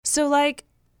So, like,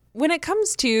 when it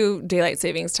comes to daylight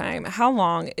savings time, how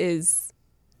long is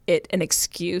it an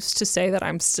excuse to say that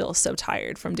I'm still so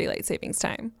tired from daylight savings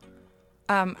time?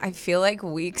 I feel like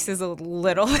weeks is a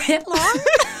little bit long.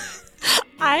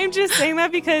 I'm just saying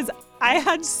that because I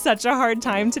had such a hard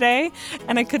time today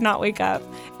and I could not wake up.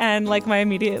 And like my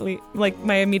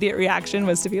immediate reaction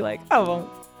was to be like, oh, well,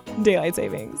 daylight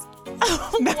savings.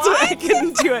 That's why I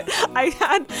couldn't do it.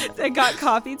 I got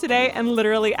coffee today and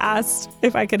literally asked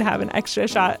if I could have an extra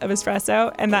shot of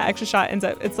espresso. And that extra shot ends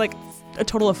up, it's like a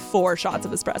total of 4 shots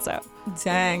of espresso.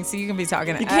 Dang, so you can be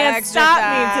talking You can't extra stop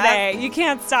fast. me today. You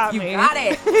can't stop me. You got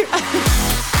it.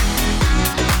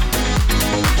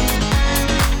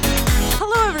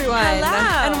 Hello, everyone.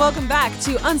 Hello. And welcome back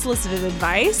to Unsolicited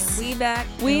Advice. We back.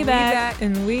 We back.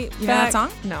 And we You know back. that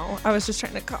song? No, I was just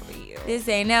trying to copy you. This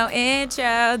ain't no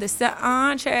intro. This the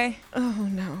entree. Oh,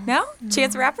 no. No?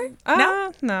 Chance the Rapper?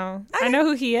 No? No. Okay. I know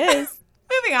who he is.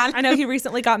 Moving on. I know he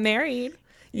recently got married.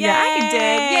 Yeah, he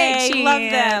did. Yay, Love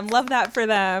Chance. them. Love that for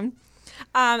them.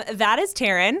 That is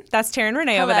Taryn. That's Taryn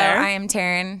Renee Hello, over there. I am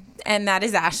Taryn, and that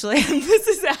is Ashley. This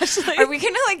is Ashley. Are we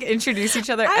going to like introduce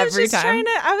each other I was every just time?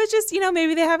 I was just,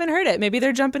 maybe they haven't heard it. Maybe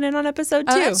they're jumping in on episode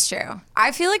 2. Oh, that's true.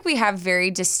 I feel like we have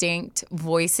very distinct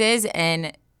voices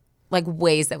and like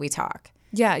ways that we talk.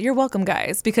 Yeah, you're welcome,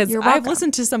 guys, because You're I've welcome.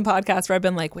 listened to some podcasts where I've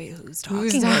been like, wait, who's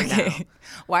talking right now?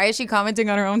 Why is she commenting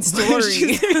on her own story?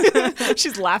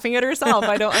 She's laughing at herself.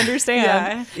 I don't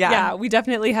understand. Yeah. We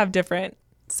definitely have different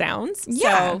sounds.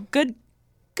 Yeah. So good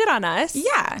on us.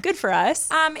 Yeah. Good for us.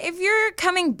 If you're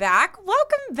coming back,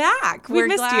 welcome back. We We're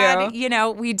missed glad,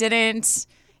 you. We didn't,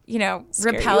 Scare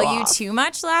repel you you off. too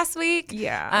much last week.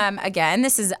 Yeah. Again,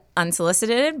 this is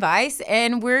unsolicited advice,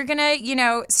 and we're gonna,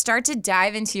 start to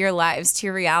dive into your lives, to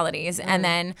your realities, and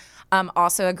then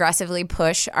also aggressively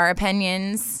push our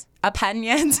opinions on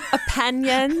you.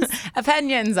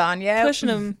 Pushing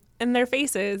them in their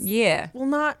faces. Yeah. Well,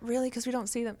 not really, because we don't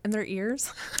see them in their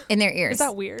ears. In their ears. Is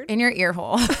that weird? In your ear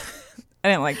hole. I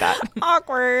didn't like that.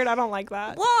 Awkward. I don't like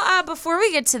that. Well, before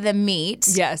we get to the meat,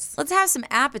 Yes. let's have some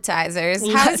appetizers. How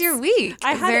Let's- was your week?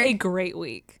 I Is had there- a great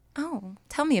week. Oh,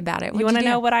 tell me about it. You want to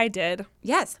know what I did?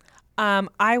 Yes.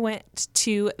 I went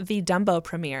to the Dumbo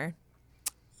premiere.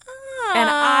 Oh.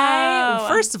 And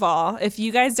first of all, if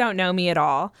you guys don't know me at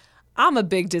all, I'm a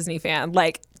big Disney fan.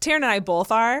 Like, Taryn and I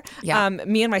both are. Yeah.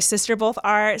 Me and my sister both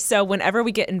are. So whenever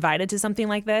we get invited to something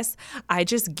like this, I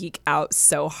just geek out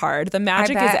so hard. The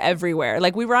magic is bet. everywhere.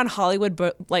 Like, we were on Hollywood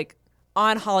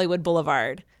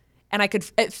Boulevard. And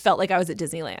it felt like I was at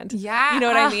Disneyland. Yeah. You know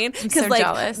what I Oh, mean? I'm so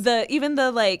jealous. the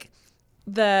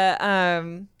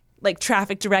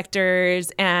traffic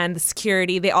directors and the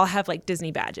security, they all have like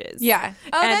Disney badges. Yeah.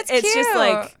 Oh, and that's it's cute. just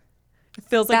like, it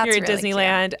feels like That's you're at really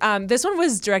Disneyland. This one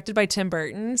was directed by Tim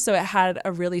Burton, so it had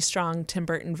a really strong Tim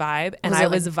Burton vibe, and Was I it,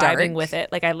 was like, vibing dark? with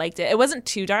it. Like, I liked it. It wasn't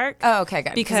too dark. Oh, okay,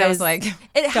 good. Because I was like,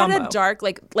 it had a Dumbo. dark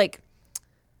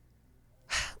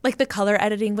like the color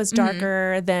editing was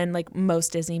darker than like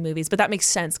most Disney movies, but that makes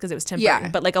sense because it was Tim Yeah.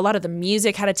 Burton. But like a lot of the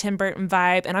music had a Tim Burton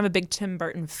vibe, and I'm a big Tim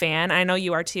Burton fan. I know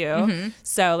you are too.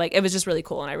 So like it was just really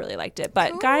cool, and I really liked it.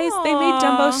 But guys, they made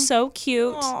Dumbo so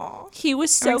cute. Aw. He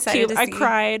was I'm so excited cute. to I see.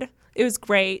 cried. It was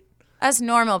great. Us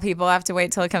normal people have to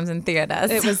wait till it comes in theaters.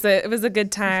 It was a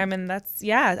good time, and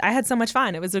I had so much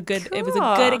fun. It was a good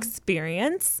Cool.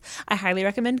 experience. I highly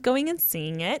recommend going and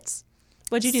seeing it.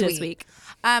 What'd you do this Sweet. week?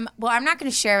 Well, I'm not going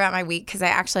to share about my week because I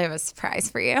actually have a surprise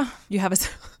for you. You have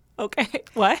okay.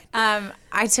 What?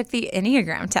 I took the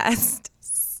Enneagram test.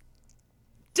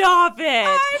 Stop it!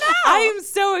 I know. I am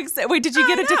so excited. Wait, did you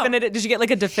get a definitive? Did you get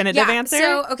like a definitive answer?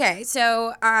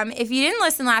 So if you didn't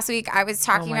listen last week, I was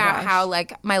talking my about gosh. how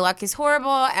like my luck is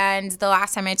horrible, and the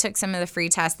last time I took some of the free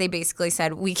tests, they basically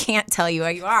said we can't tell you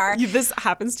what you are. This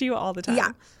happens to you all the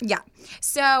time. Yeah.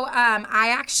 So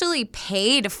I actually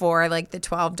paid for like the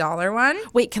 $12 one.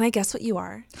 Wait, can I guess what you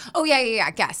are? Oh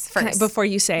yeah. Guess first. Before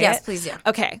you say it. Yes, please do.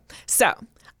 Okay, so.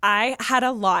 I had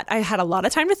a lot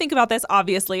of time to think about this,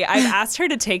 obviously. I've asked her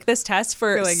to take this test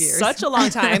for like years. such a long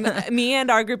time. Me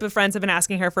and our group of friends have been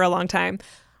asking her for a long time.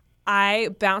 I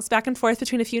bounced back and forth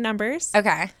between a few numbers.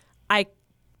 Okay. I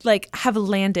have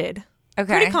landed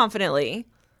pretty confidently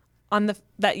on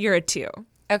that you're a 2.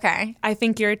 Okay. I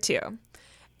think you're a 2.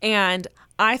 And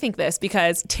I think this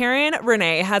because Taryn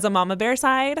Renee has a mama bear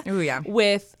side Ooh, yeah.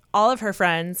 with all of her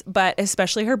friends, but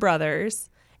especially her brothers.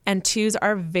 And 2s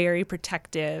are very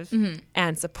protective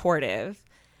and supportive.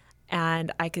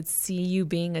 And I could see you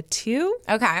being a 2.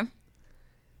 Okay.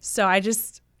 So I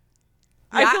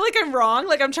feel like I'm wrong.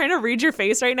 Like I'm trying to read your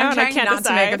face right now and I trying can't not to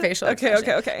decide. make a facial Okay.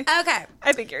 expression. Okay.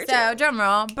 I think you're a 2. So drum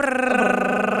roll.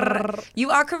 You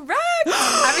are correct.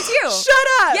 I'm a 2. Shut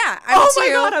up. Yeah, I'm a 2. Oh my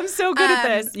God, I'm so good at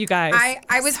this, you guys.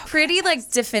 I was pretty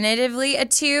like definitively a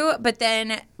 2, but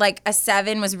then like a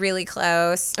 7 was really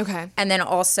close. Okay. And then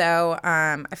also,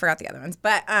 I forgot the other ones.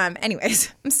 But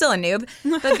anyways, I'm still a noob.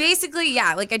 But basically,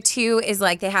 yeah, like a 2 is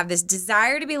like they have this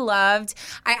desire to be loved.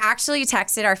 I actually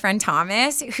texted our friend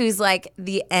Thomas, who's like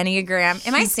the Enneagram.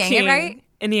 Am I saying it right?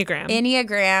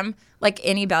 Enneagram. Like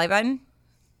any belly button?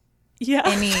 Yeah.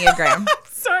 Enneagram.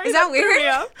 Sorry. Is that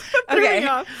weird? Okay.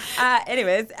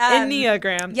 Anyways.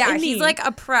 Enneagram. Yeah, he's like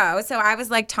a pro. So I was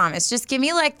like, Thomas, just give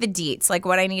me like the deets, like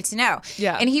what I need to know.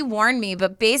 Yeah. And he warned me,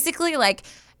 but basically like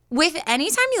with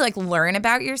anytime you like learn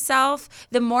about yourself,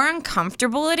 the more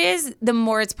uncomfortable it is, the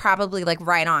more it's probably like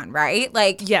right on, right?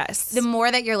 Like Yes. the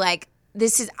more that you're like,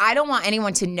 I don't want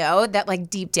anyone to know that like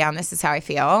deep down this is how I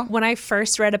feel. When I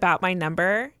first read about my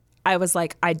number, I was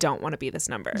like, I don't want to be this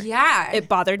number. Yeah. It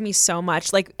bothered me so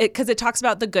much. Like, because it talks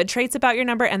about the good traits about your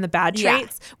number and the bad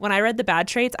traits. Yeah. When I read the bad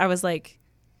traits, I was like,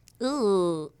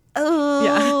 ooh.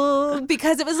 Yeah.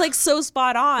 Because it was like so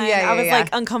spot on. I was like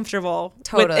uncomfortable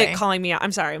with it calling me out.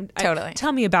 I'm sorry. Totally.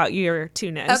 Tell me about your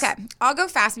 2-ness. Okay. I'll go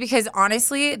fast because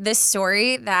honestly, this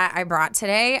story that I brought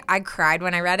today, I cried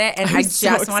when I read it and I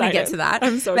just want to get to that.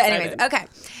 I'm so excited. Anyways, okay.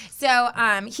 So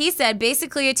he said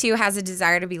basically a 2 has a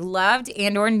desire to be loved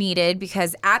and or needed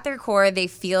because at their core they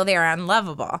feel they are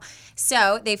unlovable.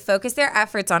 So they focus their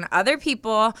efforts on other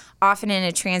people, often in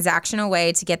a transactional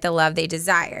way to get the love they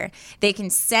desire. They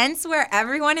can sense where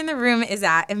everyone in the room is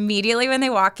at immediately when they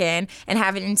walk in and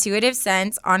have an intuitive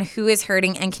sense on who is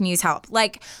hurting and can use help.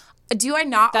 Like, do I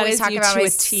not always talk about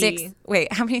my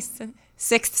how many...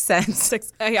 Sixth sense.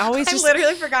 I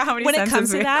literally forgot how many when senses it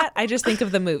comes to that, I just think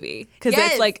of the movie because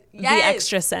it's like the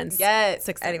extra sense. Yes.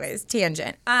 Sixth Anyways,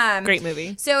 tangent. Great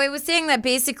movie. So it was saying that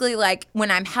basically like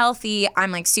when I'm healthy, I'm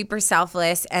like super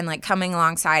selfless and like coming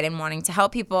alongside and wanting to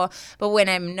help people. But when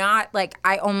I'm not, like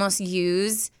I almost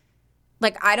use...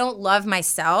 Like, I don't love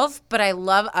myself, but I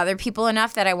love other people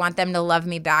enough that I want them to love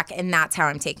me back, and that's how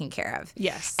I'm taken care of.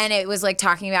 Yes. And it was, like,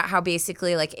 talking about how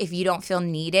basically, like, if you don't feel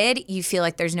needed, you feel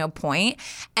like there's no point.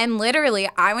 And literally,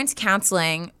 I went to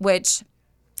counseling, which...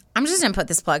 I'm just going to put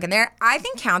this plug in there. I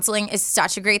think counseling is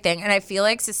such a great thing, and I feel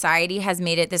like society has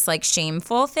made it this, like,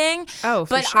 shameful thing. Oh,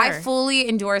 for but sure. I fully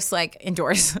endorse. I'm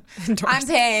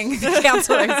paying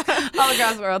counselors all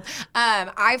across the world.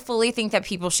 I fully think that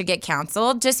people should get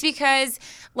counseled just because,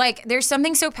 like, there's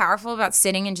something so powerful about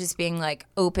sitting and just being, like,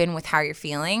 open with how you're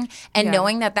feeling and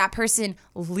knowing that that person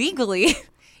legally...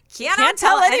 Can't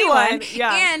tell anyone.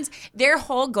 Yeah. And their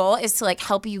whole goal is to like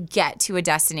help you get to a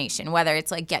destination, whether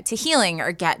it's like get to healing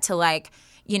or get to like,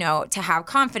 you know, to have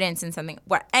confidence in something.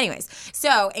 Anyways,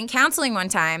 so in counseling one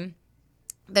time,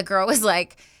 the girl was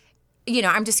like, you know,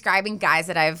 I'm describing guys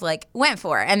that I've like went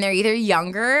for, and they're either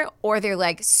younger or they're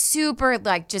like super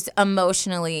like just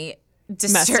emotionally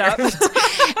disturbed.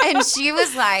 And she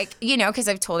was like, you know, because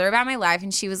I've told her about my life,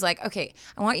 and she was like, okay,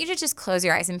 I want you to just close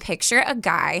your eyes and picture a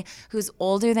guy who's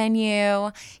older than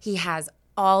you. He has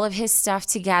all of his stuff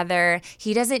together.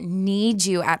 He doesn't need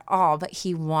you at all, but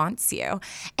he wants you.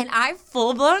 And I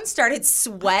full blown started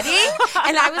sweating.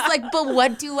 And I was like, but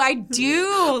what do I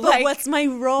do? But what's my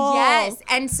role? Yes.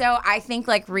 And so I think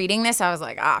like reading this, I was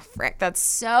like, frick, that's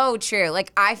so true.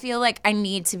 Like I feel like I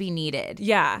need to be needed.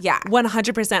 Yeah. Yeah.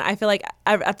 100%. I feel like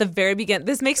at the very beginning,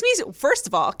 this makes me, first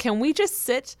of all, can we just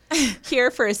sit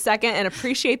here for a second and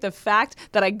appreciate the fact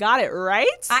that I got it right?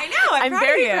 I know. I'm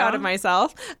very proud of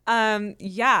myself.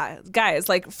 Yeah, guys,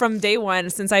 like from day one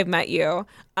since I've met you,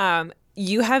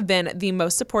 you have been the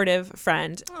most supportive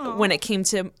friend when it came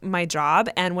to my job,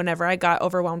 and whenever I got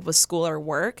overwhelmed with school or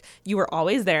work, you were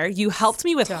always there. You helped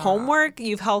me with homework.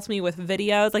 You've helped me with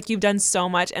videos. Like you've done so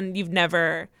much, and you've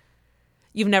never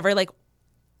like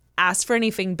asked for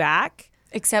anything back.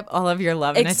 Except all of your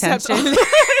love and attention.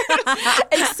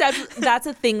 Except that's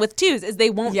a thing with twos is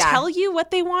they won't tell you what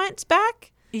they want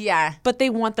back. Yeah. But they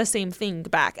want the same thing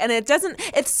back. And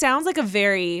it sounds like a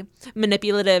very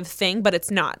manipulative thing, but it's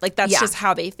not. Like that's just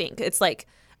how they think. It's like,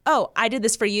 oh, I did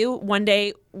this for you. One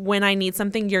day when I need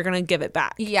something, you're going to give it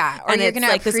back. Yeah. Or you're going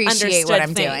to appreciate what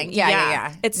I'm doing.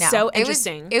 Yeah. It's so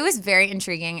interesting. It was very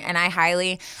intriguing. And I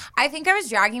think I was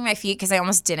dragging my feet because I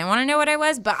almost didn't want to know what I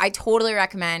was. But I totally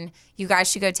recommend you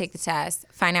guys should go take the test,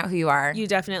 find out who you are. You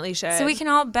definitely should. So we can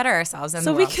all better ourselves in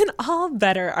the world. We can all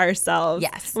better ourselves.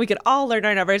 Yes. We could all learn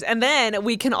our numbers. And then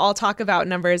we can all talk about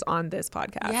numbers on this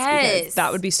podcast. Yes. Because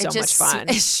that would be so much fun.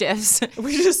 It shifts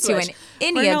we just to an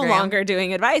Enneagram. We're no longer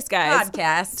doing advice, guys.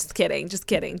 Podcast. Just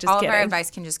kidding. All of our advice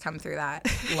can just come through that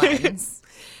lens.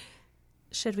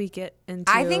 should we get into?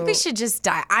 I think we should just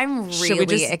dive. I'm really Should we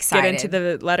just excited. get into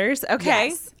the letters? Okay.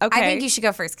 Yes. Okay. I think you should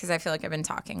go first because I feel like I've been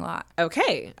talking a lot.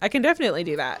 Okay. I can definitely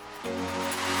do that.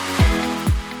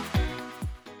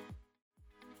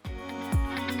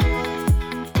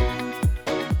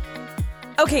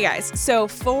 Okay, guys. So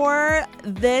for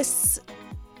this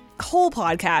whole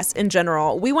podcast in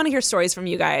general, we want to hear stories from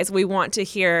you guys. We want to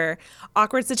hear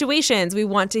awkward situations. We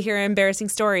want to hear embarrassing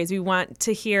stories. We want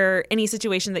to hear any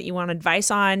situation that you want advice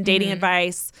on, dating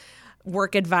advice,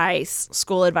 work advice,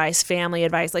 school advice, family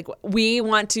advice. Like, we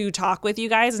want to talk with you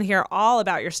guys and hear all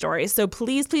about your stories. So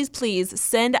please, please, please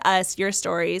send us your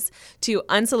stories to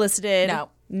unsolicited.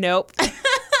 Nope.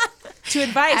 To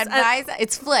advice.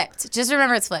 It's flipped. Just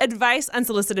remember it's flipped. Advice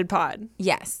unsolicited pod.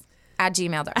 Yes. At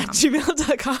gmail.com.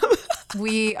 gmail.com.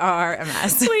 We are a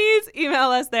mess. Please email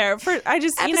us there.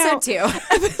 Episode 2.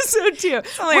 Episode 2.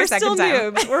 Only We're our second still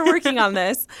time. new. We're working on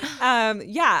this.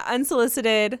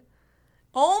 Unsolicited.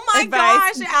 Oh my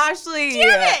Advice. gosh, Ashley.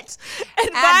 Damn it.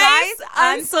 Advice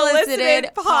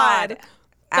unsolicited pod.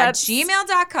 At That's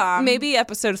gmail.com. Maybe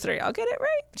episode 3. I'll get it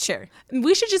right. Sure.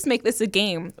 We should just make this a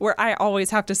game where I always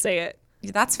have to say it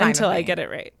That's fine until I get it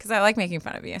right. Because I like making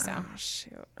fun of you, so. Oh,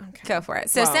 shoot. Okay. Go for it.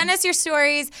 So Well. send us your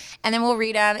stories, and then we'll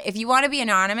read them. If you want to be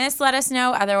anonymous, let us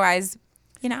know. Otherwise,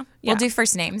 Yeah. we'll do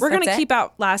first names. We're going to That's it. keep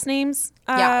out last names.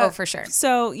 Yeah, for sure.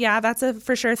 So, yeah, that's a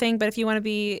for sure thing. But if you want to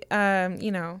be,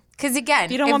 Because again,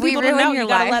 if you don't if want we people to ruin know, your you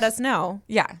got to life, let us know.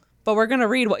 Yeah. But we're going to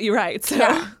read what you write. So.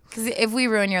 Yeah. Because if we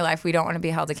ruin your life, we don't want to be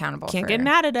held accountable. Can't for get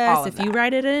mad at all us. of If you that.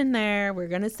 write it in there, we're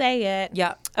going to say it.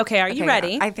 Yep. Okay, are you Okay,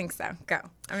 ready? yeah, I think so. Go.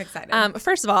 I'm excited.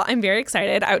 First of all, I'm very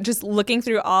excited. Just looking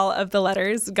through all of the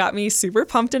letters got me super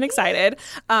pumped and excited.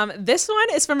 This one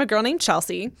is from a girl named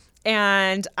Chelsea.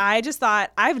 And I just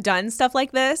thought, I've done stuff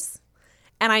like this.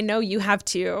 And I know you have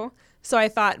too. So I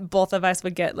thought both of us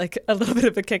would get like a little bit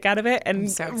of a kick out of it and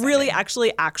so excited. really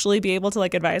actually be able to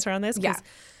like advise her on this. 'Cause, Yeah.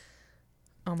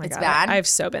 Oh my It's God. bad? I've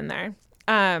so been there.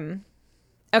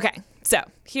 Okay, so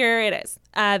here it is.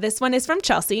 This one is from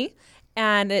Chelsea,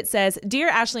 and it says, "Dear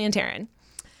Ashley and Taryn,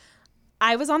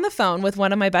 I was on the phone with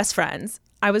one of my best friends.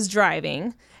 I was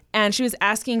driving, and she was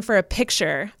asking for a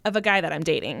picture of a guy that I'm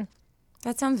dating."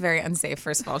 That sounds very unsafe,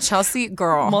 first of all. Chelsea,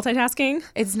 girl. Multitasking?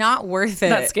 It's not worth it.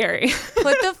 That's scary.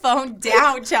 Put the phone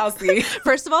down, Chelsea.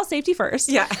 First of all, safety first.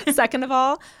 Yeah. Second of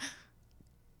all,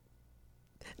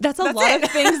 that's a lot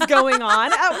of things going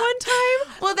on at one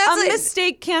time. Well, that's a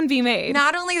mistake can be made.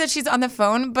 Not only that she's on the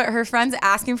phone, but her friend's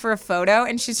asking for a photo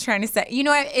and she's trying to say, you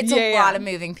know what? It's a lot of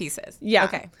moving pieces. Yeah.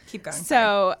 Okay, keep going.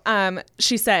 So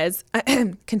she says,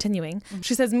 continuing,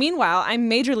 she says, "Meanwhile, I'm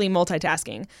majorly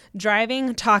multitasking,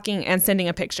 driving, talking, and sending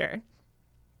a picture."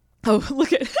 Oh,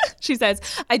 look at, she says,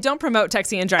 "I don't promote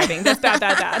texting and driving. That's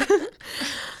bad.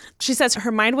 She says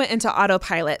her mind went into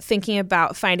autopilot thinking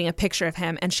about finding a picture of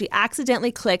him, and she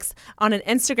accidentally clicks on an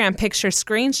Instagram picture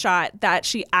screenshot that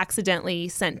she accidentally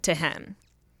sent to him.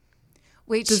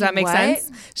 Wait, Does that make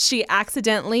sense? She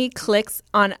accidentally clicks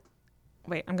on.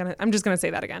 Wait, I'm just gonna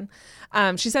say that again.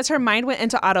 She says her mind went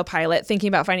into autopilot thinking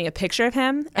about finding a picture of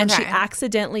him, and she Okay.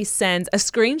 accidentally sends a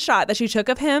screenshot that she took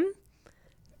of him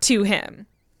to him.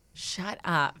 Shut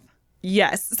up.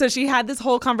 Yes. So she had this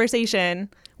whole conversation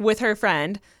with her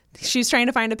friend. She's trying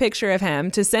to find a picture of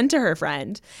him to send to her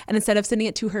friend. And instead of sending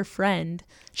it to her friend,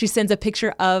 she sends a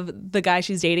picture of the guy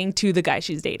she's dating to the guy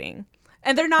she's dating.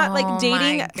 And they're not like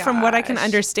dating my from what I can gosh.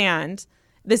 understand.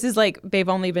 This is like they've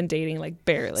only been dating like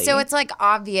barely. So it's like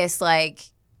obvious, like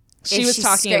she if was she's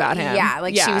talking about him. Yeah,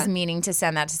 like she was meaning to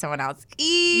send that to someone else.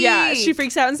 Yeah, she Eek.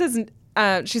 freaks out and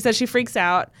says, she says she freaks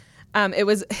out. It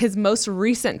was his most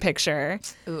recent picture.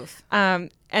 Oof. And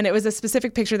it was a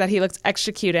specific picture that he looked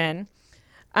extra cute in.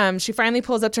 She finally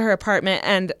pulls up to her apartment,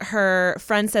 and her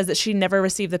friend says that she never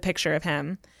received the picture of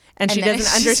him. And she then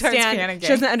doesn't she starts understand. panicking. She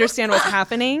doesn't understand what's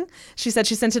happening. She said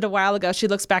she sent it a while ago. She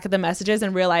looks back at the messages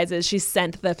and realizes she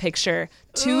sent the picture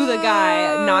to the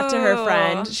guy, not to her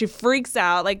friend. She freaks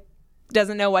out, like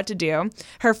doesn't know what to do.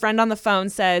 Her friend on the phone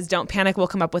says, "Don't panic. We'll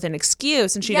come up with an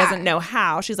excuse." And she Yeah. doesn't know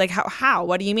how. She's like, "How?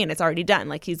 What do you mean? It's already done.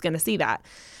 Like he's going to see that."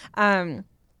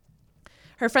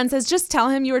 Her friend says, "Just tell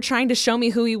him you were trying to show me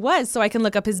who he was so I can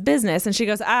look up his business." And she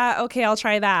goes, "Okay, I'll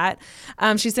try that."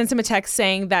 She sends him a text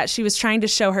saying that she was trying to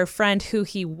show her friend who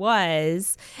he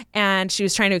was, and she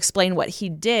was trying to explain what he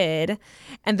did,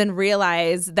 and then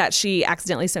realized that she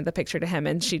accidentally sent the picture to him,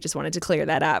 and she just wanted to clear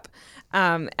that up.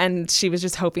 And she was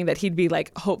just hoping that he'd be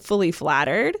like hopefully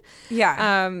flattered.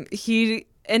 Yeah. He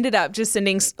ended up just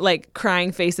sending like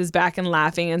crying faces back and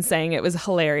laughing and saying it was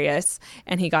hilarious,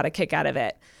 and he got a kick out of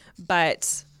it.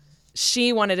 But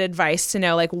she wanted advice to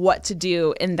know like what to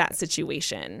do in that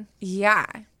situation. Yeah.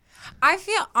 I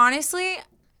feel honestly,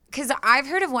 because I've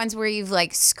heard of ones where you've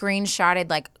like screenshotted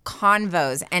like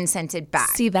convos and sent it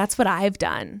back. See, that's what I've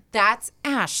done. That's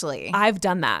Ashley. I've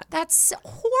done that. That's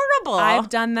horrible. I've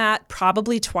done that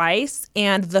probably twice,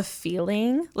 and the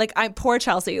feeling, like I'm poor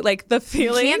Chelsea, like the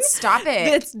feeling, You can't stop it.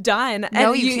 It's done.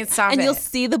 No, you can't stop and it. you'll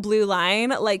see the blue line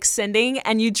like sending,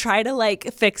 and you try to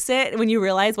like fix it when you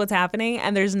realize what's happening,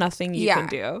 and there's nothing you can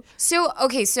do. So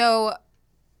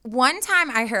one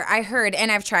time I heard,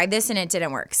 and I've tried this and it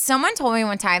didn't work. Someone told me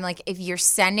one time, like, if you're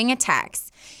sending a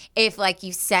text, if like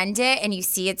you send it and you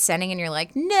see it sending and you're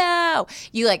like, no,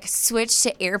 you like switch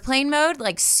to airplane mode,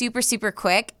 like super, super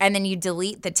quick, and then you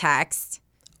delete the text.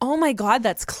 Oh my God,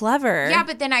 that's clever. Yeah,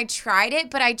 but then I tried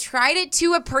it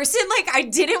to a person like I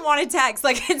didn't want to text.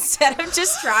 Like instead of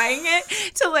just trying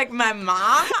it to like my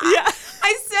mom,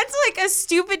 I sent like a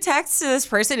stupid text to this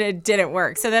person and it didn't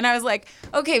work. So then I was like,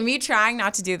 okay, me trying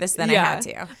not to do this, then I had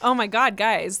to. Oh my God,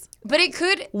 guys. But it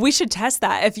could. We should test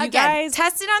that. If you guys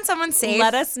test it on someone safe.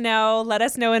 Let us know. Let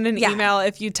us know in an email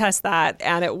if you test that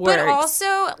and it works. But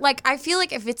also, like, I feel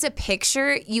like if it's a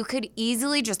picture, you could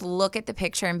easily just look at the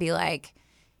picture and be like,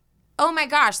 oh my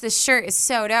gosh, this shirt is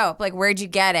so dope. Like, where'd you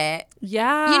get it?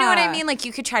 Yeah. You know what I mean? Like,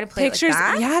 you could try to play pictures. Like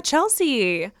that. Yeah,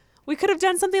 Chelsea. We could have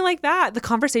done something like that. The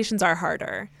conversations are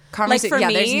harder. Like for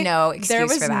me, there's no excuse there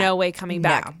was for that. no way coming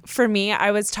back. No. For me,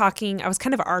 I was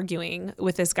kind of arguing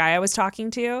with this guy I was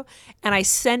talking to, and I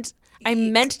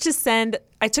meant to send,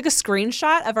 I took a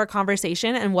screenshot of our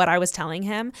conversation and what I was telling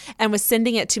him and was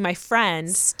sending it to my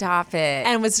friend. Stop it.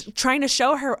 And was trying to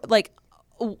show her like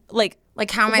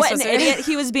how am I what supposed an to idiot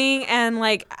he was being, and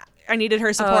like I needed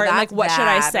her support, and like what should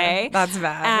I say? That's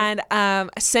bad. And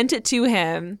sent it to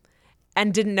him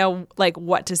and didn't know like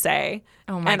what to say.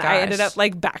 Oh my and gosh. I ended up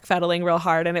like backpedaling real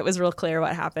hard, and it was real clear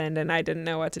what happened, and I didn't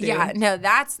know what to do. Yeah, no,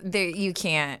 you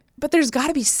can't. But there's got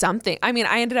to be something. I mean,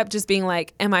 I ended up just being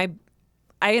like,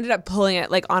 I ended up pulling it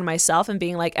like on myself and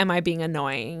being like, am I being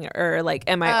annoying, or like,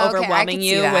 am I overwhelming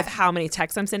you with how many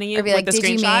texts I'm sending you? Or be like, with the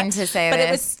did screenshot? you mean to say but this?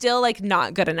 It was still like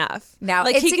not good enough. Now,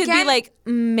 like it's he could be again- like,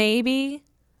 maybe,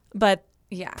 but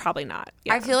Yeah. probably not.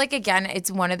 Yeah. I feel like, again, it's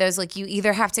one of those, like, you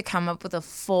either have to come up with a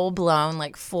full-blown,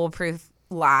 like, foolproof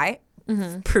lie.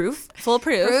 Foolproof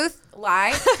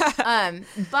lie.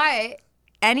 But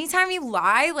anytime you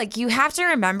lie, like, you have to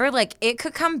remember, like, it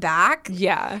could come back.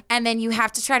 Yeah. And then you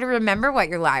have to try to remember what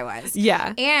your lie was.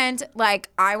 Yeah. And, like,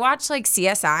 I watch, like,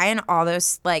 CSI and all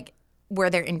those, like, where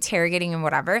they're interrogating and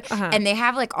whatever. And they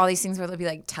have, like, all these things where they'll be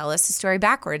like, tell us the story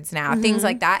backwards now, things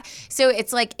like that. So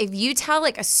it's like, if you tell,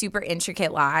 like, a super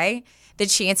intricate lie, the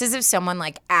chances of someone,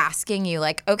 like, asking you,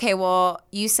 like, okay, well,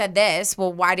 you said this.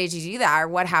 Well, why did you do that? Or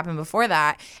what happened before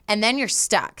that? And then you're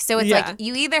stuck. So it's like,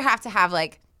 you either have to have,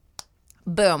 like,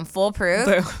 boom, foolproof.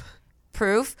 Boom.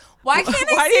 Proof. Why can't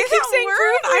I Why do you keep saying word?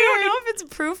 proof? I don't know if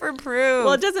it's proof or proof.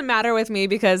 Well, it doesn't matter with me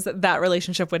because that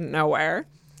relationship went nowhere.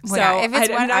 Well, so yeah, if it's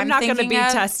what I'm I'm not going to thinking be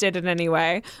of, tested in any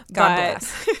way. God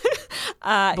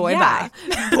but, Boy, yeah.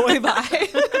 bye. Boy,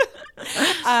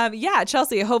 bye. Yeah,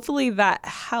 Chelsea, hopefully that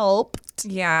helped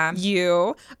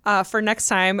you for next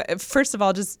time. First of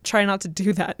all, just try not to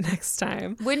do that next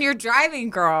time. When you're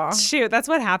driving, girl. Shoot, that's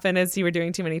what happened is you were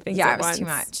doing too many things at once. Yeah, it was too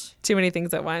much. Too many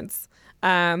things at once.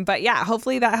 But yeah,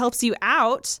 hopefully that helps you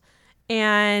out.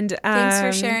 And Thanks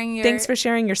for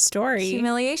sharing your story.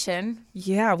 Humiliation.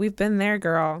 Yeah, we've been there,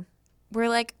 girl. We're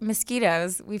like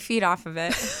mosquitoes. We feed off of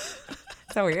it. Is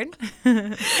that weird?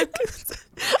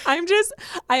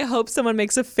 I hope someone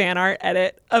makes a fan art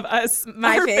edit of us,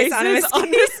 My our face on a faces on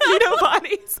mosquito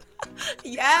bodies.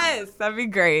 Yes, that'd be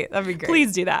great.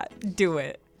 Please do that. Do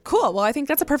it. Cool. Well, I think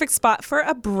that's a perfect spot for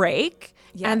a break.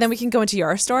 Yes. And then we can go into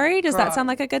your story. Does that sound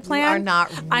like a good plan? You are not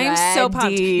ready. I am so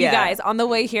pumped. You guys, on the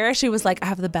way here, she was like, I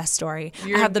have the best story.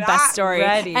 I have the best story.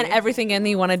 Ready. And everything in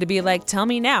me wanted to be like, tell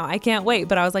me now. I can't wait.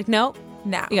 But I was like, nope.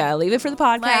 No. You gotta leave it for the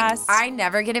podcast. Like, I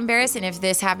never get embarrassed. And if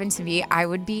this happened to me, I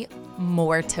would be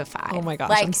mortified. Oh my gosh,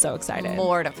 like, I'm so excited.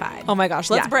 Mortified. Oh my gosh,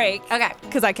 let's break. Okay.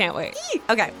 Because I can't wait.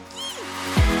 Okay.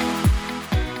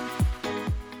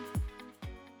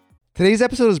 Today's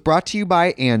episode is brought to you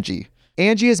by Angie.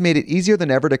 Angie has made it easier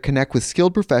than ever to connect with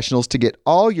skilled professionals to get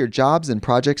all your jobs and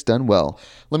projects done well.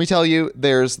 Let me tell you,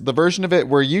 there's the version of it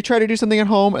where you try to do something at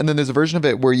home, and then there's a version of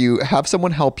it where you have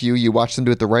someone help you, you watch them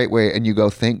do it the right way, and you go,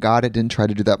 thank God I didn't try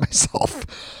to do that myself.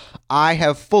 I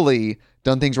have fully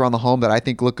done things around the home that I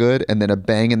think look good, and then a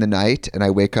bang in the night, and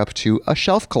I wake up to a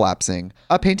shelf collapsing,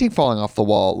 a painting falling off the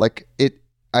wall. Like,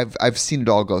 I've seen it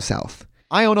all go south.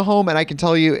 I own a home, and I can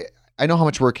tell you, I know how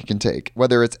much work it can take.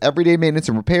 Whether it's everyday maintenance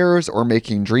and repairs or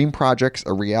making dream projects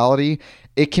a reality,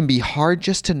 it can be hard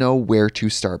just to know where to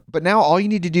start. But now all you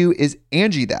need to do is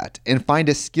Angie that and find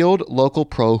a skilled local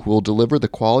pro who will deliver the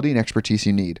quality and expertise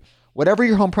you need. Whatever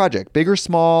your home project, big or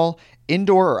small,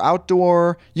 indoor or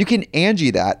outdoor, you can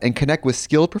Angie that and connect with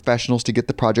skilled professionals to get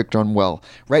the project done well.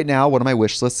 Right now, one of my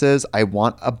wish lists is I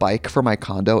want a bike for my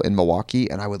condo in Milwaukee,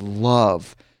 and I would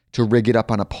love to rig it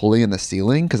up on a pulley in the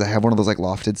ceiling because I have one of those like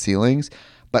lofted ceilings,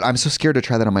 but I'm so scared to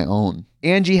try that on my own.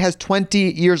 Angie has 20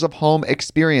 years of home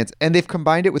experience, and they've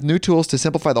combined it with new tools to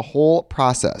simplify the whole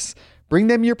process. Bring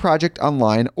them your project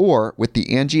online or with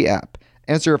the Angie app.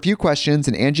 Answer a few questions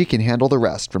and Angie can handle the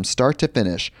rest from start to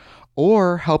finish,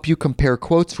 or help you compare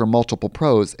quotes from multiple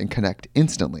pros and connect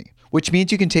instantly, which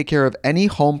means you can take care of any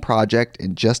home project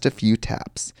in just a few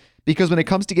taps. Because when it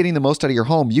comes to getting the most out of your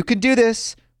home, you can do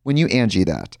this when you Angie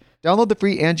that. Download the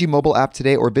free Angie mobile app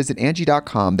today or visit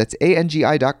Angie.com. That's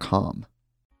ANGI.com.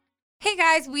 Hey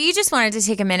guys, we just wanted to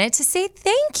take a minute to say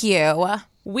thank you.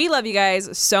 We love you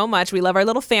guys so much. We love our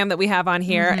little fam that we have on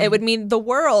here. It would mean the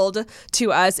world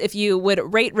to us if you would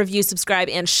rate, review, subscribe,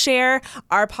 and share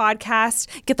our podcast.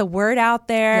 Get the word out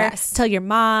there. Yes. Tell your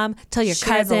mom, tell your Share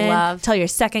the cousin, love. tell your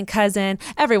second cousin.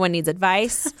 Everyone needs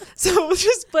advice. So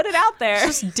just put it out there.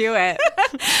 Just do it.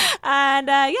 And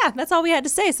yeah, that's all we had to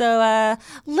say. So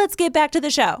let's get back to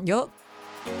the show. Yup.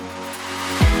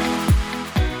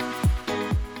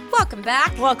 Welcome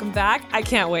back. Welcome back. I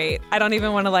can't wait. I don't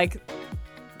even want to like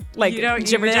You don't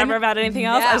jibber even? jabber about anything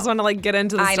else. I No. just want to like get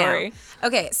into the I story. know.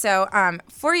 Okay, so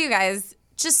for you guys,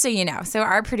 just so you know, so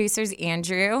our producers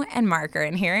Andrew and Mark are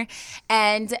in here,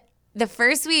 and the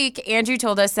first week Andrew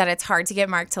told us that it's hard to get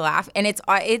Mark to laugh, and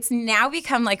it's now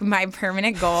become like my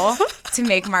permanent goal to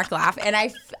make Mark laugh, and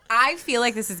I feel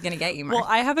like this is gonna get you, Mark. Well,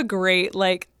 I have a great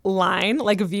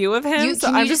view of him. So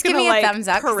Can I'm you just give gonna me a like thumbs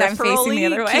up 'cause I'm facing the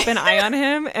other way? keep an eye on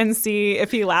him and see if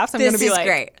he laughs. I'm this gonna be is like,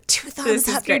 great. 2 thumbs This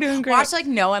is up. You're great. doing great. Watch like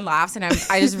no one laughs, and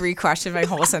I just re-question my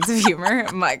whole sense of humor.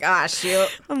 I'm like, shoot.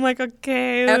 I'm like,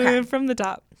 okay, Okay. from the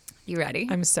top. You ready?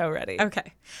 I'm so ready.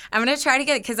 Okay. I'm going to try to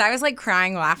get it because I was like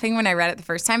crying laughing when I read it the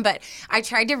first time, but I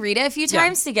tried to read it a few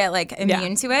times to get like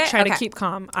immune to it. Try to Okay. keep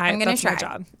calm. I'm going to That's try. my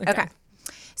job. Okay.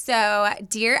 So,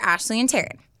 dear Ashley and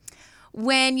Taryn,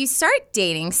 when you start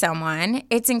dating someone,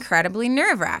 it's incredibly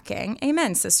nerve-wracking.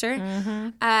 Amen, sister.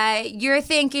 You're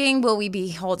thinking, will we be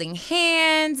holding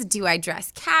hands? Do I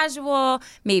dress casual?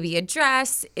 Maybe a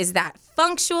dress? Is that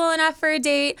functional enough for a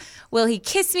date? Will he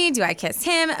kiss me? Do I kiss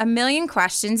him? A million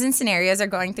questions and scenarios are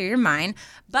going through your mind,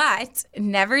 but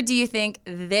never do you think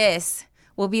this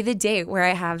will be the date where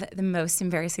I have the most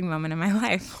embarrassing moment in my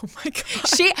life. Oh my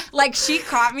God. She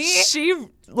caught me. She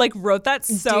wrote that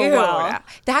so Dude, well.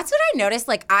 That's what I noticed.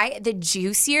 The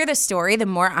juicier the story, the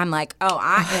more I'm like, oh,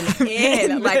 I am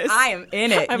in. Like, this. I am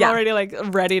in it. I'm already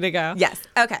ready to go. Yes.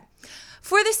 Okay.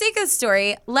 For the sake of the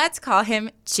story, let's call him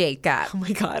Jacob. Oh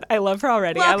my God. I love her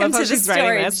already. Welcome I love how to the she's writing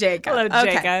story, this. Jacob. Hello,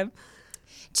 Okay. Jacob.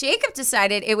 Jacob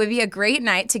decided it would be a great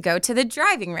night to go to the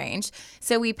driving range,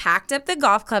 so we packed up the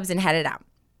golf clubs and headed out.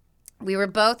 We were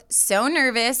both so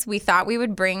nervous, we thought we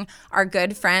would bring our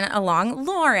good friend along,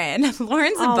 Lauren.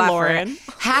 Lauren's a buffer. Lauren.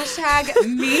 Hashtag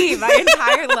me my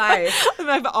entire life.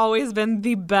 I've always been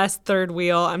the best third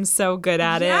wheel. I'm so good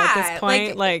at it at this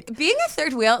point. Like being a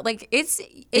third wheel, like it's a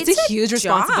huge job.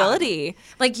 responsibility.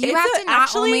 Like you It's have to not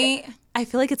actually, only. I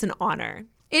feel like it's an honor.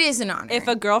 It is an honor. If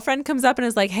a girlfriend comes up and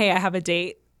is like, "Hey, I have a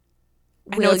date,"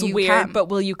 I know Will it's you weird, come? but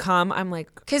will you come? I'm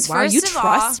like, 'Cause wow, first you of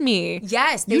trust all, me.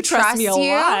 Yes, they you trust me a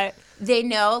you. lot. They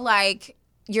know like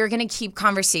you're gonna keep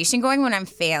conversation going when I'm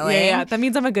failing. Yeah, that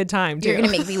means I'm a good time too. You're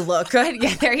gonna make me look good.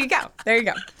 Yeah, there you go. There you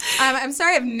go. I'm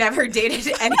sorry, I've never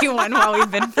dated anyone while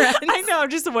we've been friends. I know. I'm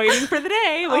just waiting for the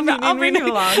day when I'll you bring need you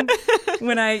me. along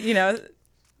when I,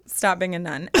 stop being a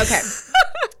nun. Okay.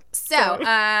 So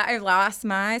I lost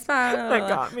my spot. That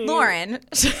got me. Lauren.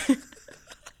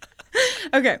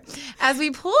 Okay. As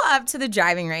we pull up to the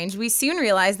driving range, we soon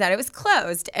realized that it was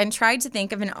closed and tried to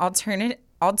think of an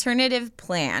alternative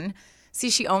plan. See,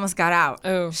 she almost got out.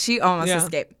 Oh, She almost yeah.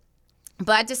 escaped.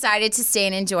 But decided to stay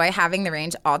and enjoy having the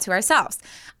range all to ourselves.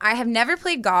 I have never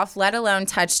played golf, let alone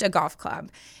touched a golf club.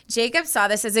 Jacob saw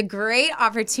this as a great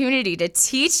opportunity to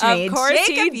teach me. Of course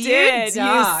Jacob, he did. You, You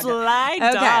dog. sly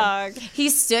Okay. dog. He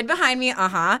stood behind me,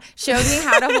 showed me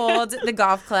how to hold the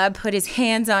golf club, put his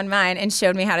hands on mine, and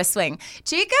showed me how to swing.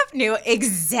 Jacob knew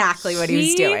exactly what he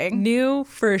was doing. Knew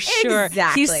for sure.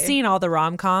 Exactly. He's seen all the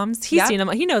rom-coms. He's Yep. seen them.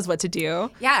 He knows what to do.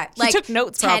 Yeah, He took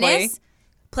notes tennis, probably.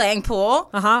 playing pool,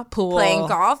 Pool. playing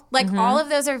golf. Like all of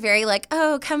those are very like,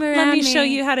 oh, come around Let me show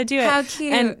you how to do it. How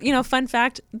cute. And fun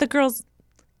fact, the girls,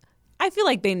 I feel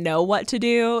like they know what to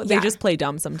do. They Yeah. just play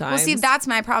dumb sometimes. Well, see, that's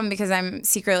my problem because I'm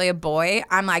secretly a boy.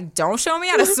 I'm like, don't show me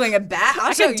how to swing a bat.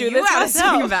 I'll show can do you this how to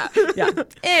swing a myself. bat. Yeah.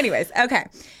 Anyways, okay.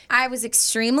 I was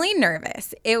extremely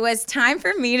nervous. It was time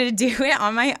for me to do it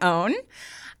on my own.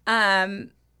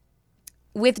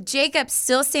 With Jacob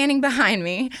still standing behind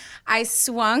me, I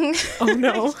swung. Oh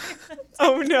no.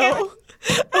 Oh no.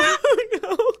 Oh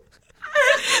no.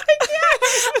 I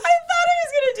thought I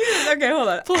was gonna do this. Okay, hold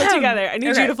on. Pull it together. I need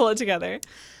Okay. you to pull it together.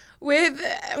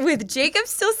 With Jacob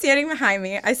still standing behind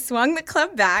me, I swung the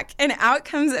club back, and out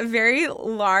comes a very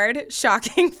loud,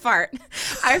 shocking fart.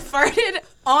 I farted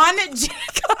on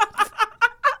Jacob.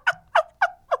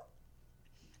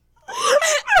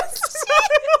 This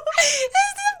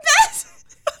is the best.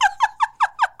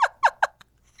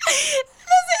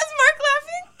 Is Mark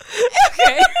laughing?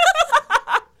 Okay.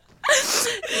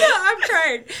 No, I'm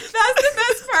crying. That's the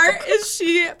best part is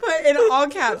she put in all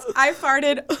caps. I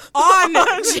farted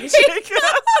on Jacob.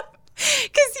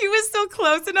 Because he was still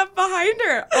close enough behind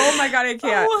her. Oh my God, I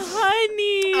can't. Oh,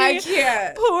 honey. I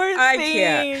can't. Poor I thing.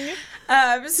 can't.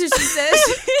 So she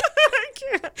says,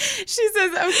 she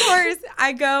says, of course,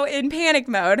 I go in panic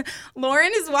mode.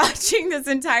 Lauren is watching this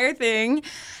entire thing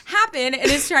happen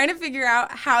and is trying to figure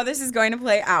out how this is going to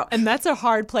play out. And that's a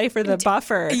hard play for the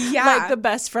buffer. Yeah. Like the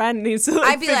best friend needs to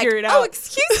I'd be figure like, it out. oh,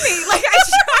 excuse me. Like I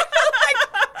try to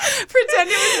like pretend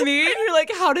it was me. And you're like,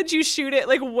 how did you shoot it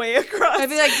like way across? I'd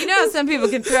be like, you know, some people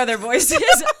can throw their voices.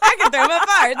 I can throw my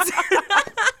farts.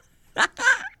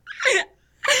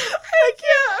 I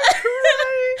can't.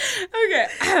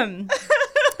 Okay.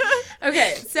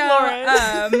 Okay. So,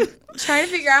 Lauren. trying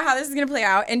to figure out how this is going to play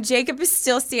out, and Jacob is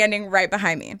still standing right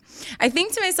behind me. I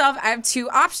think to myself, I have two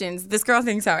options. This girl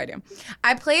thinks how I do.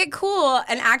 I play it cool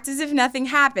and act as if nothing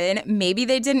happened. Maybe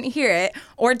they didn't hear it,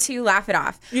 or two, laugh it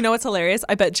off. You know what's hilarious?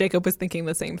 I bet Jacob was thinking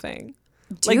the same thing.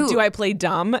 Like, Dude. do I play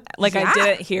dumb? Like Yeah. I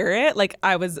didn't hear it. Like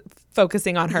I was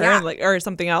focusing on her Yeah. and like or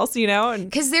something else, you know? And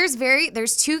Because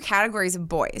there's two categories of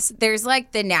boys. There's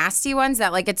like the nasty ones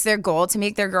that like it's their goal to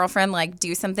make their girlfriend like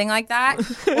do something like that,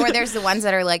 or there's the ones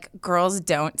that are like girls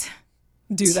don't.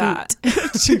 do that. Well,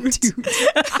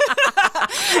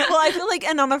 I feel like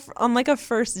and on like a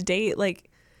first date, like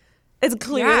it's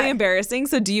clearly Yeah. embarrassing.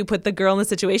 So do you put the girl in the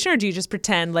situation or do you just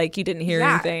pretend like you didn't hear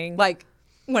anything? Like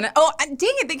when dang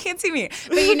it, they can't see me.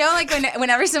 But you know, like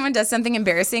whenever someone does something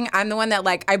embarrassing, I'm the one that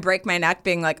like I break my neck,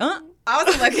 being like, I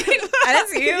wasn't looking, I didn't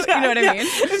see you. You know what I mean?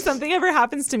 If something ever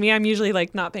happens to me, I'm usually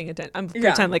like not paying attention. I'm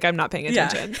pretend like I'm not paying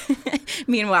attention.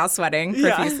 Meanwhile, sweating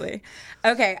Yeah. profusely.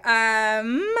 Okay.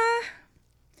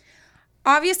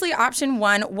 Obviously, option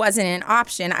one wasn't an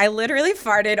option. I literally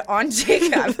farted on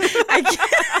Jacob. I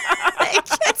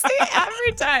can't say it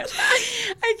every time.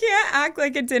 I can't act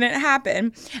like it didn't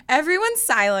happen. Everyone's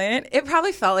silent. It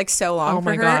probably felt like so long Oh for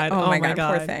my her. God. Oh Oh my my God,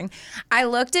 poor God. thing. I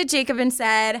looked at Jacob and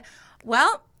said,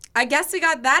 well, I guess we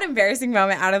got that embarrassing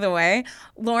moment out of the way.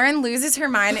 Lauren loses her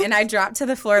mind and I drop to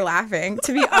the floor laughing.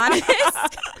 To be honest,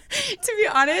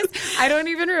 I don't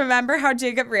even remember how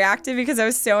Jacob reacted because I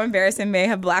was so embarrassed and may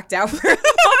have blacked out for a moment.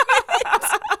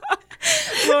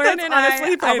 Lauren That's and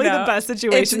honestly I probably know. the best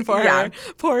situation It's- for yeah. her.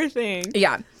 Poor thing.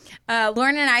 Yeah.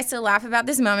 Lauren and I still laugh about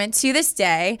this moment to this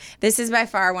day. This is by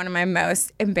far one of my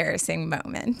most embarrassing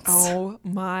moments. Oh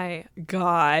my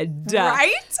God.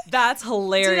 Right? That's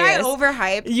hilarious. Did I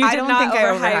overhype? You I did don't not think I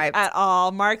overhype overhyped. at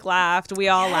all. Mark laughed. We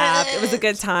all laughed. It was a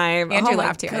good time. Andrew oh my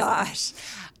laughed too. Gosh.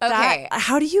 Okay.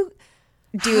 How do you,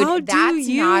 Dude, how do that's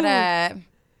you- not a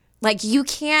like you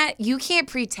can't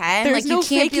pretend. There's like no you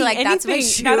can't be faking like that's my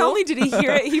anything. shoe. Not only did he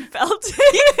hear it, he felt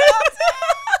it.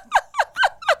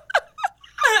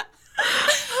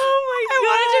 Oh my I God.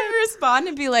 wanted to respond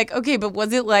and be like, okay, but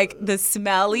was it like the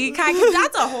smelly kind? 'Cause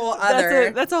that's a whole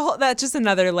other. That's just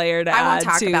another layer to I won't add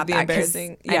talk to about the that 'cause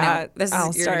embarrassing. I know Yeah, this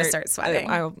is- you're gonna start sweating.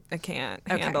 I can't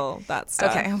handle that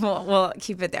stuff. Okay, we'll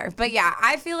keep it there. But yeah,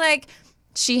 I feel like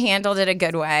she handled it a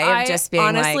good way of I just being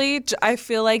like, honestly, I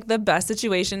feel like the best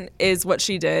situation is what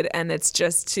she did, and it's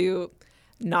just to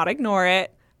not ignore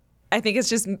it. I think it's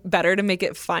just better to make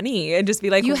it funny and just be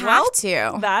like, You well, have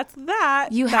to. That's that.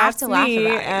 You have That's to laugh me,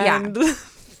 about it. Yeah. And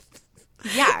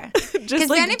yeah, just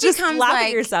then it just becomes laugh like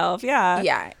at yourself. Yeah.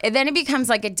 yeah. And then it becomes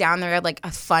like a down the road, like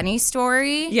a funny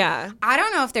story. Yeah. I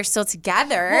don't know if they're still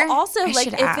together. Well, also, I like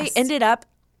should if ask. they ended up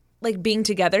like being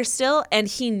together still and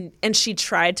she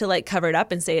tried to like cover it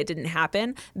up and say it didn't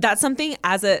happen, that's something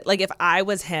as a like if I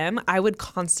was him, I would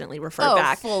constantly refer Oh,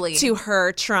 back fully. to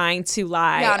her trying to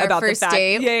lie Yeah, on our about first the fact.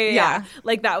 date. Yeah. Yeah.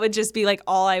 Like that would just be like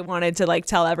all I wanted to like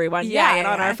tell everyone. Yeah, And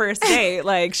yeah, on yeah. our first date,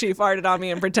 like she farted on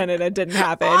me and pretended it didn't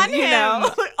happen. On you him.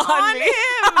 know? on me.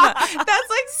 him. That's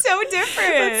like so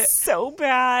different. It's so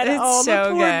bad. It's oh, so the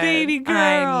poor good. baby girl.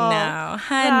 I know,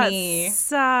 honey. That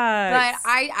sucks. But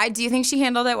I do think she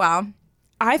handled it well.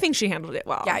 I think she handled it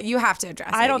well. Yeah, you have to address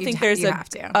it. I don't think there's you a have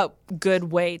to. a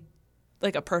good way,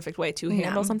 like a perfect way to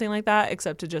handle something like that,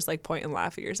 except to just like point and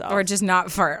laugh at yourself. Or just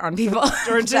not fart on people.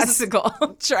 Or That's the goal.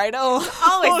 try to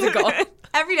Always the goal.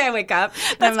 Every day I wake up,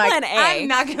 and That's I'm like, plan A. I'm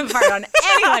not going to fart on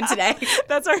anyone today.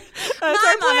 That's our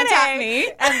Mom, plan attack A.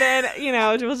 me. And then,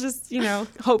 we'll just,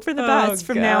 hope for the best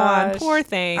from now on. gosh. Poor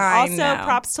thing. I Also, know.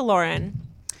 props to Lauren.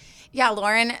 Yeah,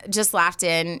 Lauren just laughed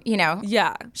in,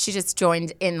 Yeah. she just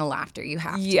joined in the laughter. You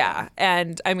have to. Yeah.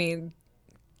 And I mean,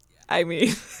 I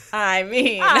mean.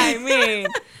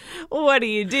 what do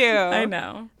you do? I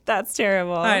know. That's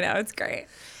terrible. I know. It's great.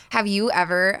 Have you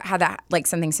ever had that, like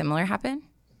something similar happen?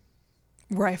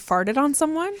 Where I farted on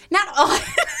someone? Not all.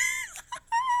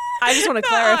 I just want to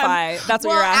clarify. That's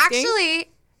what you're asking?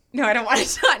 Actually, no, I don't want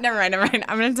to tell. Never mind.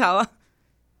 I'm going to tell.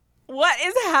 What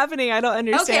is happening? I don't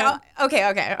understand. Okay.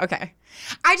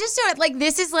 I just don't, like,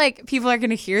 this is like, people are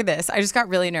going to hear this. I just got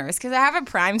really nervous because I have a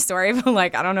prime story, but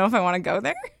like, I don't know if I want to go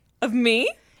there. Of me?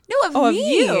 No, of Oh, of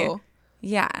me. you.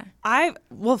 Yeah.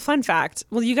 Fun fact.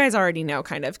 Well, you guys already know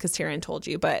kind of because Taryn told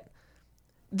you, but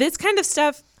this kind of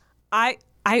stuff,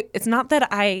 it's not that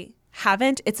I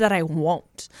haven't, it's that I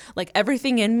won't. Like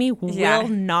everything in me will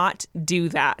not do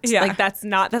that. Yeah. Like that's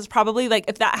probably like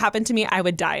if that happened to me, I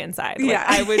would die inside. Like, Yeah.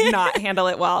 I would not handle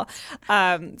it well.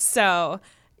 So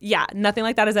yeah, nothing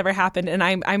like that has ever happened. And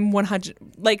I'm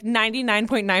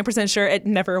 99.9% sure it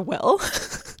never will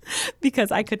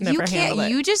because I could never handle it.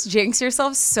 You just jinx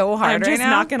yourself so hard I'm right just now.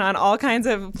 knocking on all kinds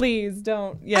of please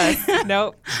don't. Yes.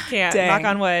 Nope. Can't. Dang. Knock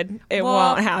on wood. It Well,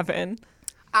 won't happen.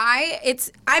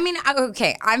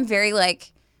 Okay, I'm very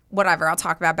like, whatever, I'll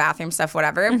talk about bathroom stuff,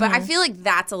 whatever. But I feel like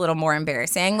that's a little more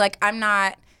embarrassing. Like, I'm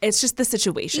not. It's just the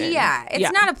situation. Yeah,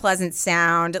 it's not a pleasant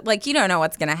sound. Like, you don't know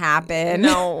what's going to happen.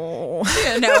 No.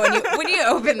 You don't know when you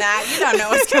open that, you don't know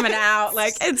what's coming out.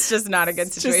 Like, it's just not a good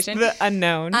Just situation. the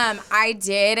unknown. I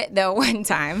did, though, one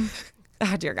time.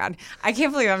 Oh, dear God. I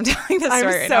can't believe I'm telling this I'm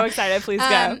story right so now. excited. Please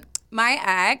go. My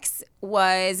ex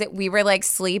we were like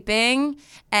sleeping,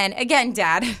 and again,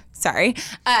 Dad, sorry,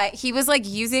 he was like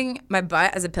using my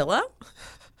butt as a pillow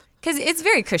because it's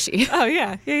very cushy. Oh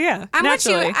yeah. I'm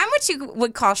Naturally. what you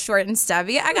would call short and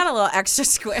stubby. I got a little extra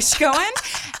squish going.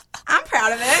 I'm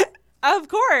proud of it. Of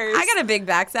course. I got a big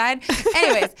backside.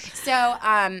 Anyways, so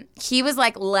he was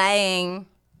like laying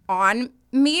on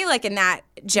me, like in that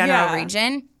general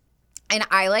region, and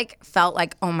I like felt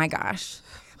like, oh my gosh,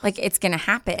 like it's gonna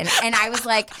happen, and I was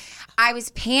like, I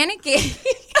was panicking.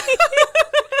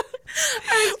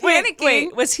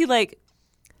 Wait. Was he like?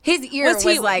 His ear was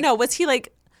like No. Was he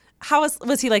like?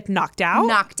 Was he like knocked out?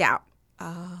 knocked out.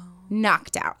 Oh.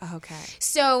 Knocked out. Okay.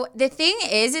 So the thing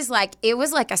is like it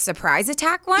was like a surprise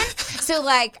attack one. So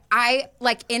like I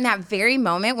like in that very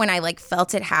moment when I like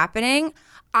felt it happening,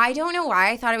 I don't know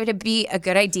why I thought it would be a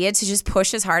good idea to just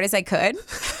push as hard as I could.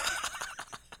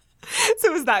 So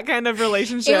it was that kind of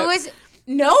relationship? It was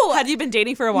no. Had you been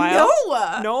dating for a while?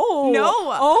 No. No.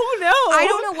 Oh no. I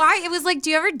don't know why. It was like, do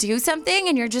you ever do something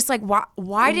and you're just like,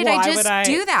 why did I Why just would I-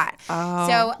 do that? Oh.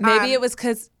 So Maybe it was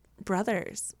because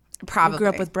brothers. probably You grew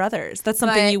up with brothers. That's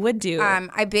something But, you would do.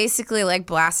 I basically like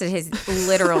blasted his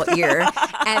literal ear,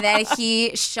 and then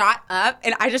he shot up,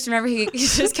 and I just remember he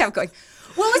just kept going,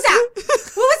 "What was that?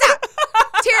 What was that,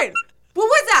 Taryn? What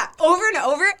was that?" Over and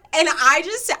over, and I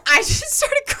just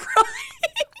started crying.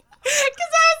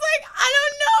 Because I was like, I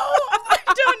don't know.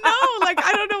 Like,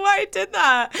 I don't know why I did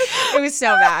that. It was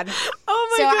so bad. Oh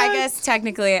my so god. I guess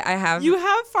technically I have You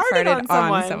have farted on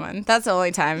someone. That's the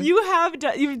only time.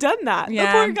 You've done that.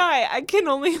 Yeah. The poor guy. I can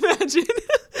only imagine.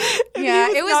 If yeah,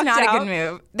 he it was knocked not out. a good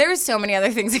move. There was so many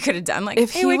other things I could have done. Like,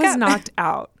 If hey, he wake was up. knocked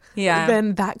out, Yeah.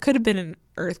 then that could have been an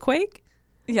earthquake.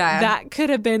 Yeah. That could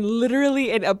have been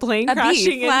literally a plane A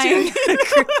crashing bee flying,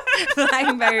 into.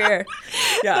 flying by your ear.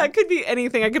 Yeah. That could be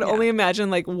anything. I could only imagine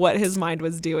like what his mind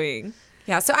was doing.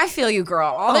 Yeah, so I feel you, girl.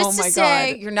 All Oh this my to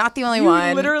say, God. you're not the only You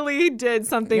one. literally did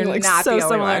something You're like not so the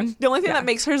only similar. one. The only thing Yeah. that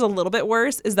makes hers a little bit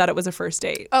worse is that it was a first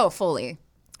date. Oh, fully.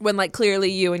 When like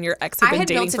clearly you and your ex had I been had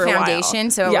dating built for a a while.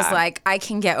 foundation, so it Yeah. was like, I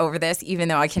can get over this, even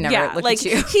though I can never look like at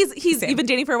you. he's Same. you've been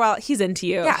dating for a while. He's into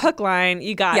you. Yeah. Hook line,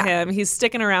 you got Yeah. him. He's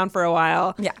sticking around for a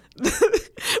while. Yeah.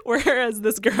 Whereas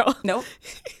this girl, Nope.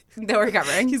 No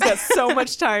recovering. he's got so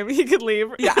much time he could leave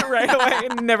right away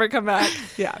and never come back.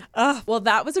 Yeah. Well,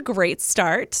 that was a great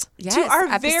start Yes, to our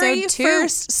episode very 2.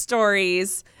 first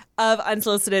stories of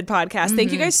Unsolicited Podcast.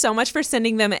 Thank you guys so much for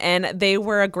sending them in. They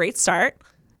were a great start.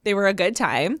 They were a good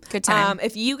time. Good time.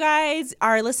 If you guys,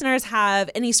 our listeners, have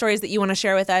any stories that you want to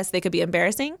share with us, they could be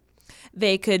embarrassing.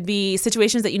 They could be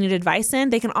situations that you need advice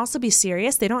in. They can also be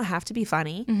serious. They don't have to be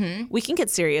funny. We can get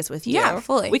serious with you. Yeah,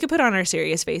 fully. We could put on our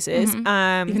serious faces. Even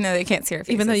though they can't see our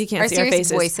faces. Even though you can't see our serious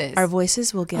faces. voices. Our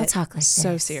voices will get talk like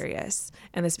so this. serious.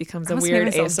 And this becomes a almost weird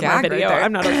made myself ASMR gag right video. there.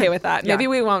 I'm not okay with that. Yeah. Maybe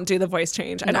we won't do the voice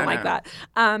change. I don't like that.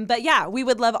 But yeah, we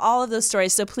would love all of those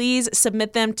stories. So please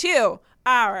submit them to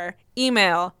our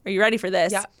email. Are you ready for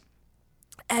this? Yeah.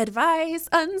 Advice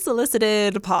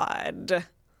Unsolicited Pod.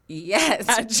 Yes.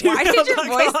 At Why did your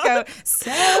voice gmail.com. go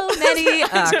so many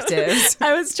octaves?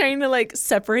 I was trying to like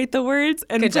separate the words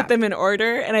and Good put job. them in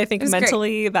order, and I think was great.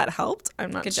 mentally that helped.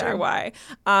 I'm not Good sure job. why.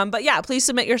 But yeah, please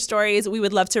submit your stories. We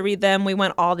would love to read them. We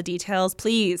want all the details.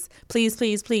 Please, please,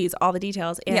 please, please, all the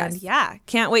details. And Yes. yeah,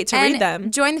 can't wait to And read them.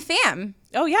 join the fam.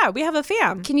 Oh yeah, we have a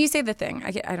fam. Can you say the thing?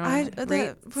 I don't know.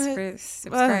 Rate,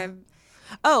 subscribe.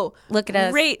 Oh, Look at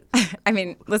us. Rate. I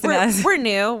mean, listen to us.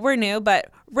 We're new,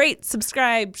 but rate,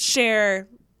 subscribe, share,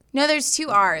 No, there's 2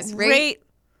 R's. rate,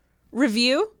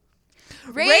 review.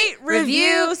 Rate,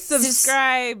 review,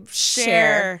 subscribe,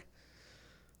 share.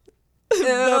 The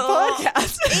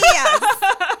podcast.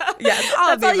 Yes,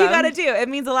 That's all you got to do. It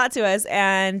means a lot to us.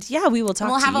 And yeah, we will talk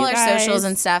We'll to have you all our guys. socials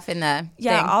and stuff in the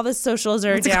yeah, thing. all the socials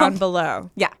are What's it down called?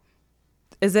 below. Yeah.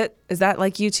 Is that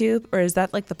like YouTube or is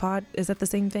that like the pod? Is that the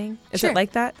same thing? Is Sure. it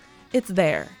like that? It's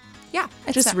there. Yeah.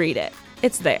 It's Just read it.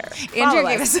 It's there. Andrew Follow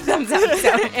gave us a thumbs up. So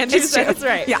Andrew it's said true. that's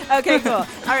right. Yeah. Okay, cool. All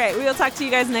right. We will talk to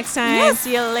you guys next time. Yes.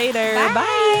 See you later. Bye.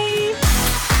 Bye.